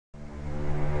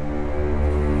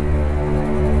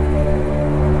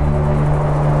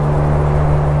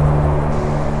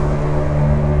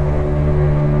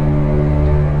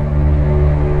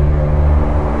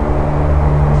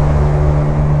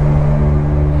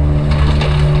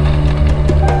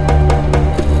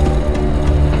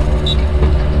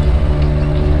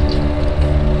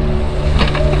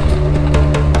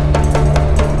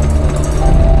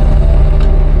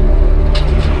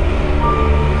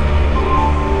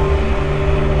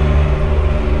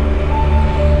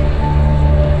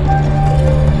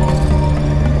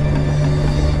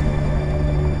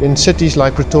In cities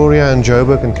like Pretoria and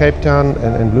Joburg and Cape Town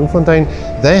and Bloemfontein,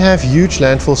 they have huge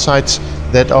landfill sites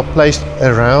that are placed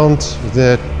around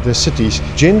the cities.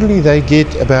 Generally, they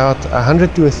get about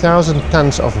 100 to 1,000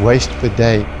 tons of waste per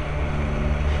day.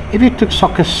 If you took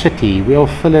Soccer City, we'll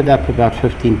fill it up about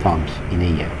 15 times in a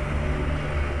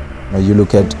year. You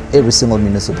look at every single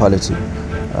municipality,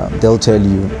 they'll tell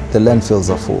you the landfills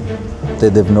are full.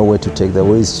 They've nowhere to take their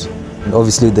waste. And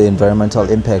obviously the environmental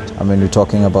impact, I mean, we're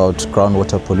talking about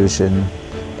groundwater pollution,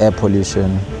 air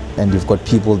pollution, and you've got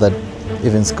people that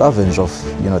even scavenge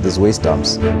off, these waste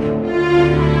dumps.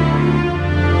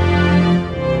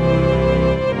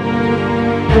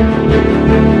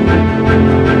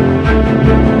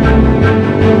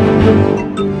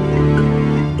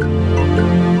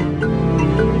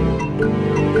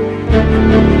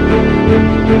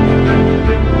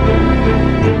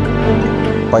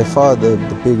 By far the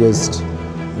biggest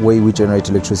way we generate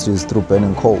electricity is through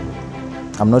burning coal.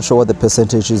 I'm not sure what the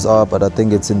percentages are, but I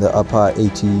think it's in the upper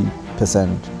 80%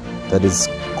 that is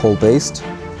coal-based.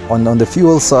 On the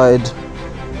fuel side,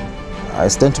 I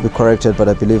stand to be corrected, but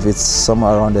I believe it's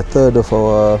somewhere around a third of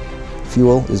our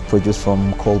fuel is produced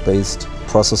from coal-based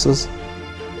processes.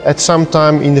 At some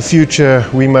time in the future,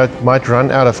 we might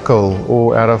run out of coal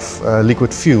or out of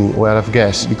liquid fuel or out of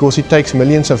gas, because it takes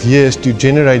millions of years to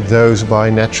generate those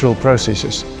by natural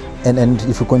processes. And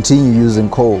if we continue using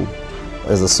coal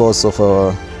as a source of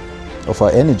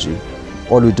our energy,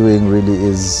 all we're doing really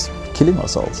is killing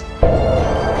ourselves.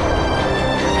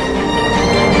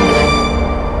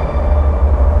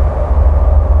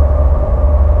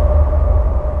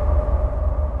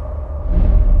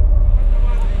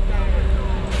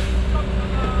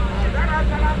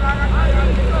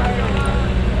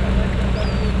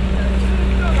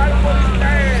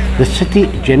 The city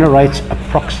generates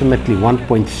approximately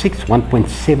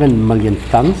 1.7 million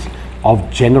tons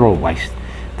of general waste.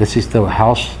 This is the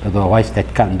waste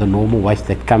that the normal waste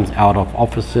that comes out of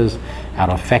offices,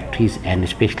 out of factories, and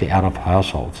especially out of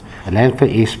households. The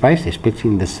landfill airspace,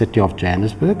 especially in the city of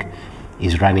Johannesburg,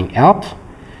 is running out,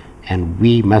 and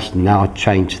we must now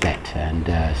change that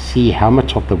and see how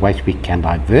much of the waste we can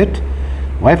divert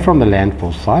away from the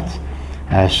landfill sites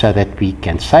so that we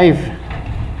can save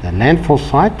the landfill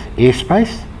site,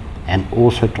 airspace, and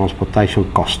also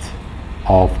transportation cost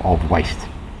of waste.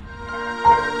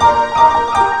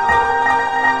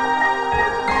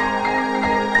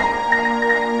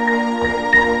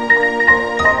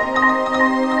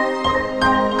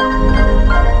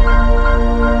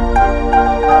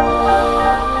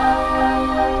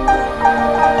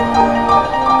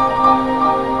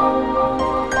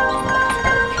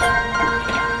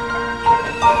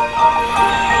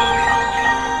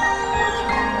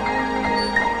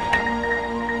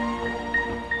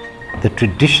 The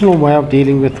traditional way of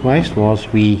dealing with waste was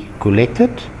we collect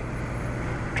it,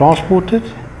 transport it,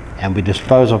 and we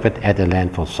dispose of it at a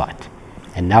landfill site.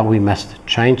 And now we must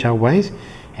change our ways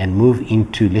and move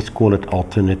into, let's call it,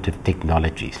 alternative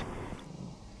technologies.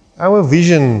 Our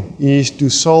vision is to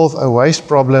solve a waste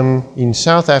problem in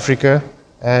South Africa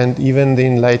and even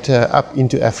then later up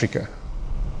into Africa.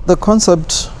 The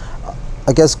concept,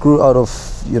 I guess, grew out of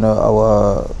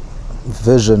our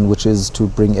vision, which is to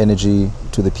bring energy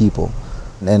to the people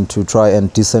and to try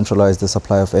and decentralize the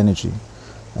supply of energy.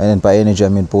 And by energy I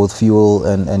mean both fuel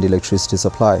and electricity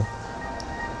supply.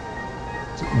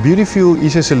 BeauTi-Fuel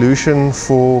is a solution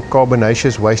for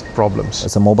carbonaceous waste problems.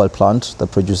 It's a mobile plant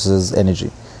that produces energy,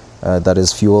 that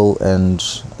is fuel and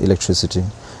electricity,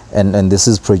 and this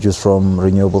is produced from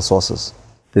renewable sources.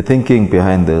 The thinking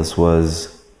behind this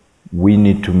was we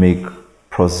need to make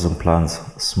processing plants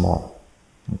small.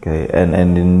 Okay,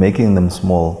 and in making them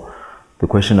small, the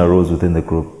question arose within the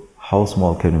group, how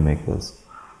small can we make this?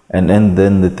 And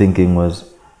then the thinking was,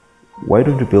 why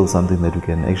don't we build something that we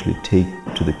can actually take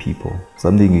to the people?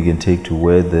 Something you can take to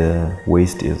where the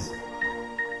waste is.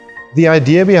 The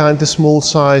idea behind the small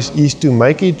size is to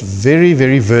make it very,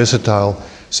 very versatile,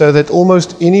 so that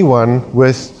almost anyone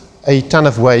with a ton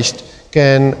of waste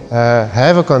can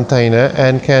have a container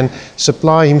and can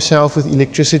supply himself with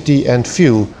electricity and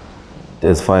fuel.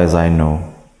 As far as I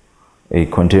know, a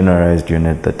containerized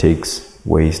unit that takes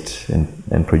waste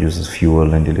and produces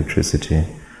fuel and electricity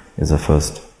is a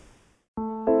first.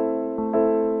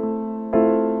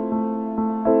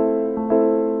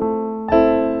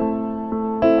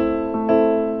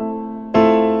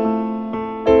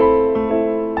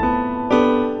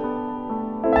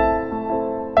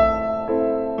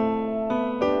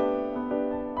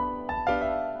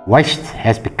 Waste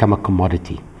has become a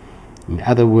commodity. In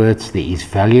other words, there is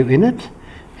value in it,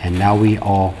 and now we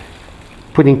are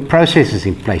putting processes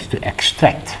in place to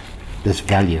extract this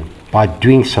value by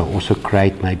doing so also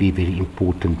create maybe very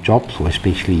important jobs for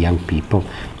especially young people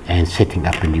and setting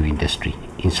up a new industry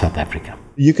in South Africa.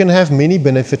 You can have many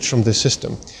benefits from the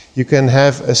system. You can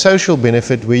have a social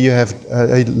benefit where you have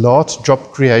a large job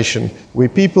creation, where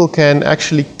people can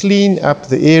actually clean up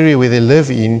the area where they live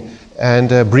in and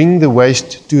bring the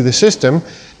waste to the system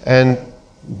and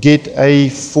get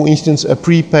for instance, a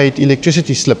prepaid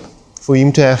electricity slip for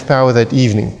him to have power that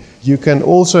evening. You can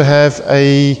also have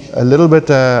a little bit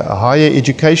higher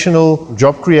educational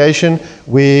job creation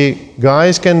where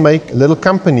guys can make a little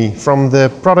company from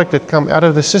the product that come out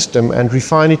of the system and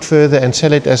refine it further and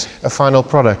sell it as a final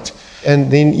product.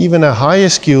 And then even a higher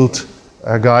skilled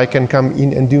guy can come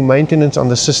in and do maintenance on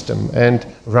the system and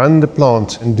run the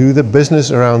plant and do the business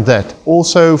around that.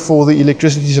 Also for the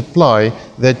electricity supply,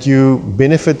 that you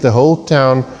benefit the whole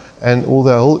town and all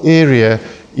the whole area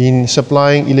in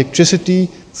supplying electricity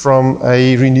from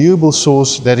a renewable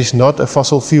source that is not a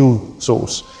fossil fuel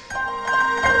source.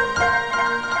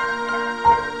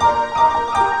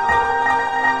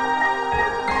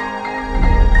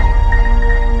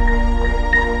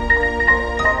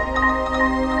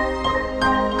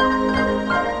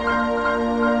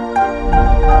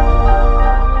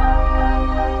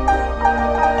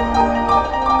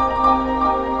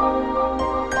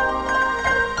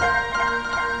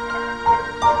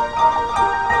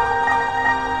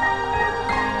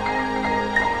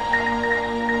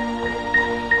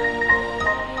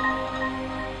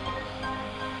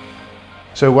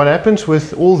 So what happens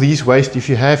with all these waste, if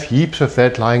you have heaps of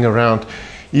that lying around,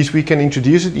 is we can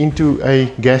introduce it into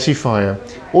a gasifier.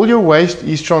 All your waste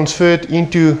is transferred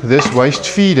into this waste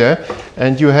feeder,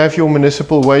 and you have your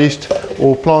municipal waste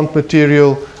or plant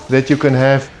material that you can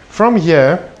have. From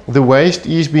here, the waste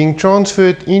is being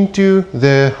transferred into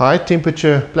the high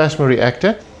temperature plasma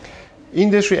reactor.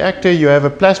 In this reactor you have a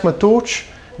plasma torch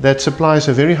that supplies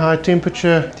a very high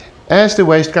temperature. As the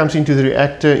waste comes into the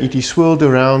reactor, it is swirled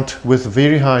around with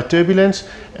very high turbulence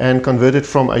and converted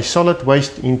from a solid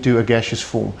waste into a gaseous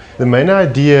form. The main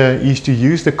idea is to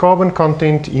use the carbon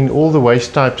content in all the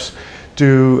waste types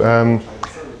to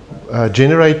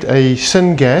generate a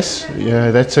syngas.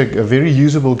 That's a very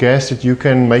usable gas that you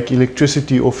can make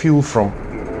electricity or fuel from.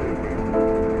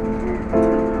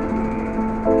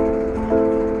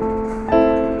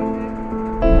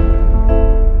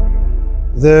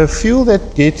 The fuel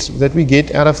that we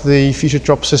get out of the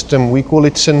Fischer-Tropsch system, we call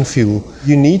it syn fuel.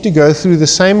 You need to go through the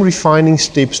same refining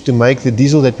steps to make the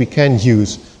diesel that we can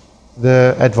use.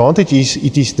 The advantage is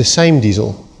it is the same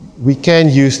diesel. We can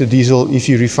use the diesel if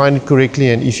you refine it correctly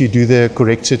and if you do the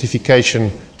correct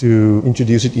certification to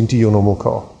introduce it into your normal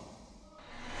car.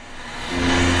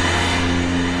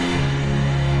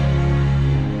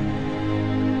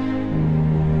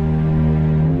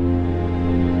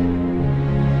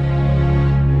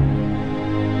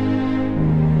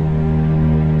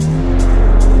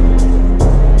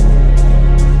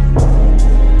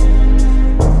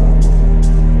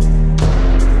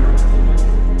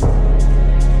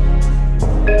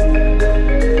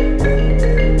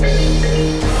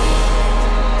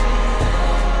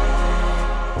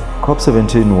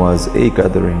 COP17 was a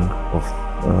gathering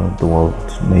of the world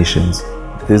nations.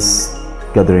 This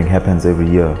gathering happens every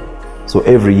year. So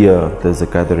every year there's a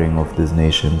gathering of these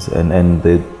nations, and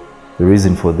the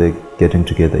reason for the getting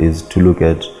together is to look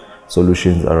at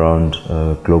solutions around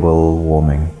global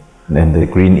warming and the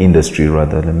green industry,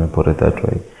 rather, let me put it that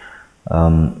way.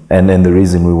 And the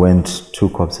reason we went to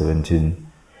COP17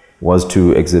 was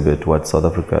to exhibit what South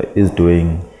Africa is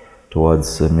doing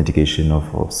towards mitigation of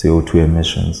CO2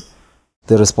 emissions.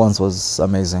 The response was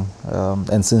amazing,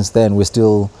 and since then we're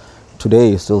still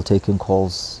taking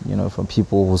calls, from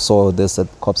people who saw this at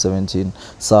COP17.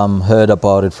 Some heard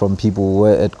about it from people who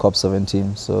were at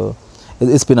COP17, so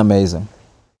it's been amazing.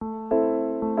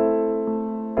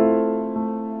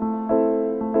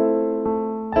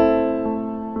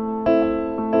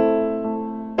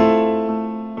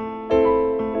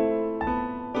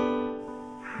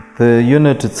 The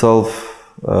unit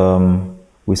itself,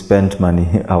 we spent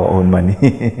money, our own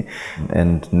money,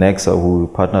 and Nexa, who we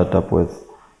partnered up with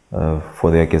for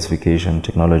their gasification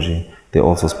technology, they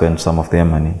also spent some of their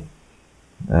money,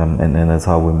 and that's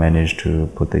how we managed to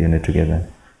put the unit together,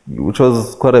 which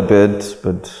was quite a bit,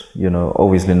 but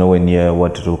obviously nowhere near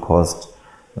what it will cost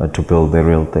to build the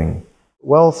real thing.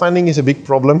 Well, funding is a big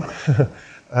problem.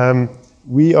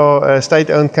 We are a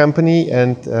state-owned company,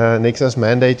 and Nexa's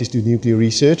mandate is to do nuclear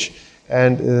research,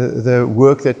 and the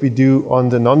work that we do on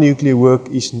the non-nuclear work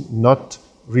is not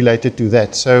related to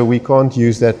that, so we can't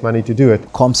use that money to do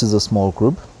it. COMS is a small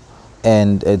group,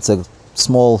 and it's a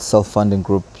small self-funding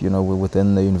group,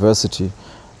 within the university,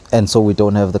 and so we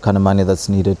don't have the kind of money that's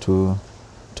needed to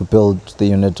build the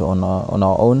unit on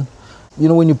our own. You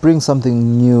know, when you bring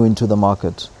something new into the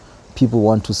market, people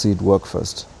want to see it work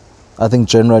first. I think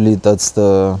generally that's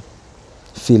the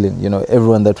feeling. You know,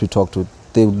 everyone that we talk to,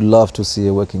 they would love to see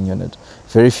a working unit.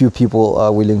 Very few people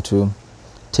are willing to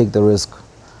take the risk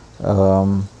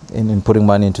in putting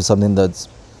money into something that's,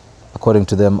 according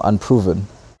to them, unproven.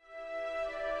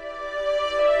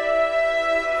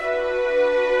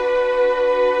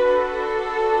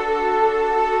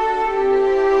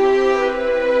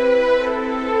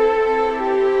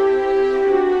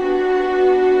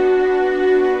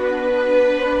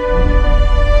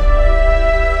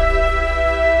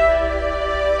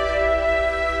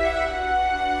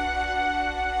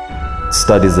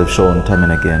 Studies have shown time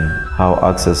and again how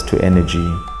access to energy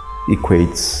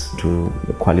equates to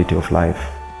the quality of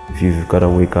life. If you've got to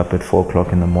wake up at 4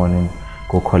 o'clock in the morning,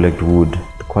 go collect wood,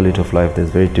 the quality of life is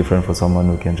very different for someone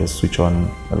who can just switch on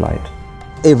a light.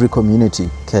 Every community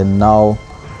can now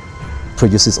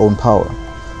produce its own power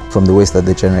from the waste that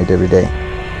they generate every day.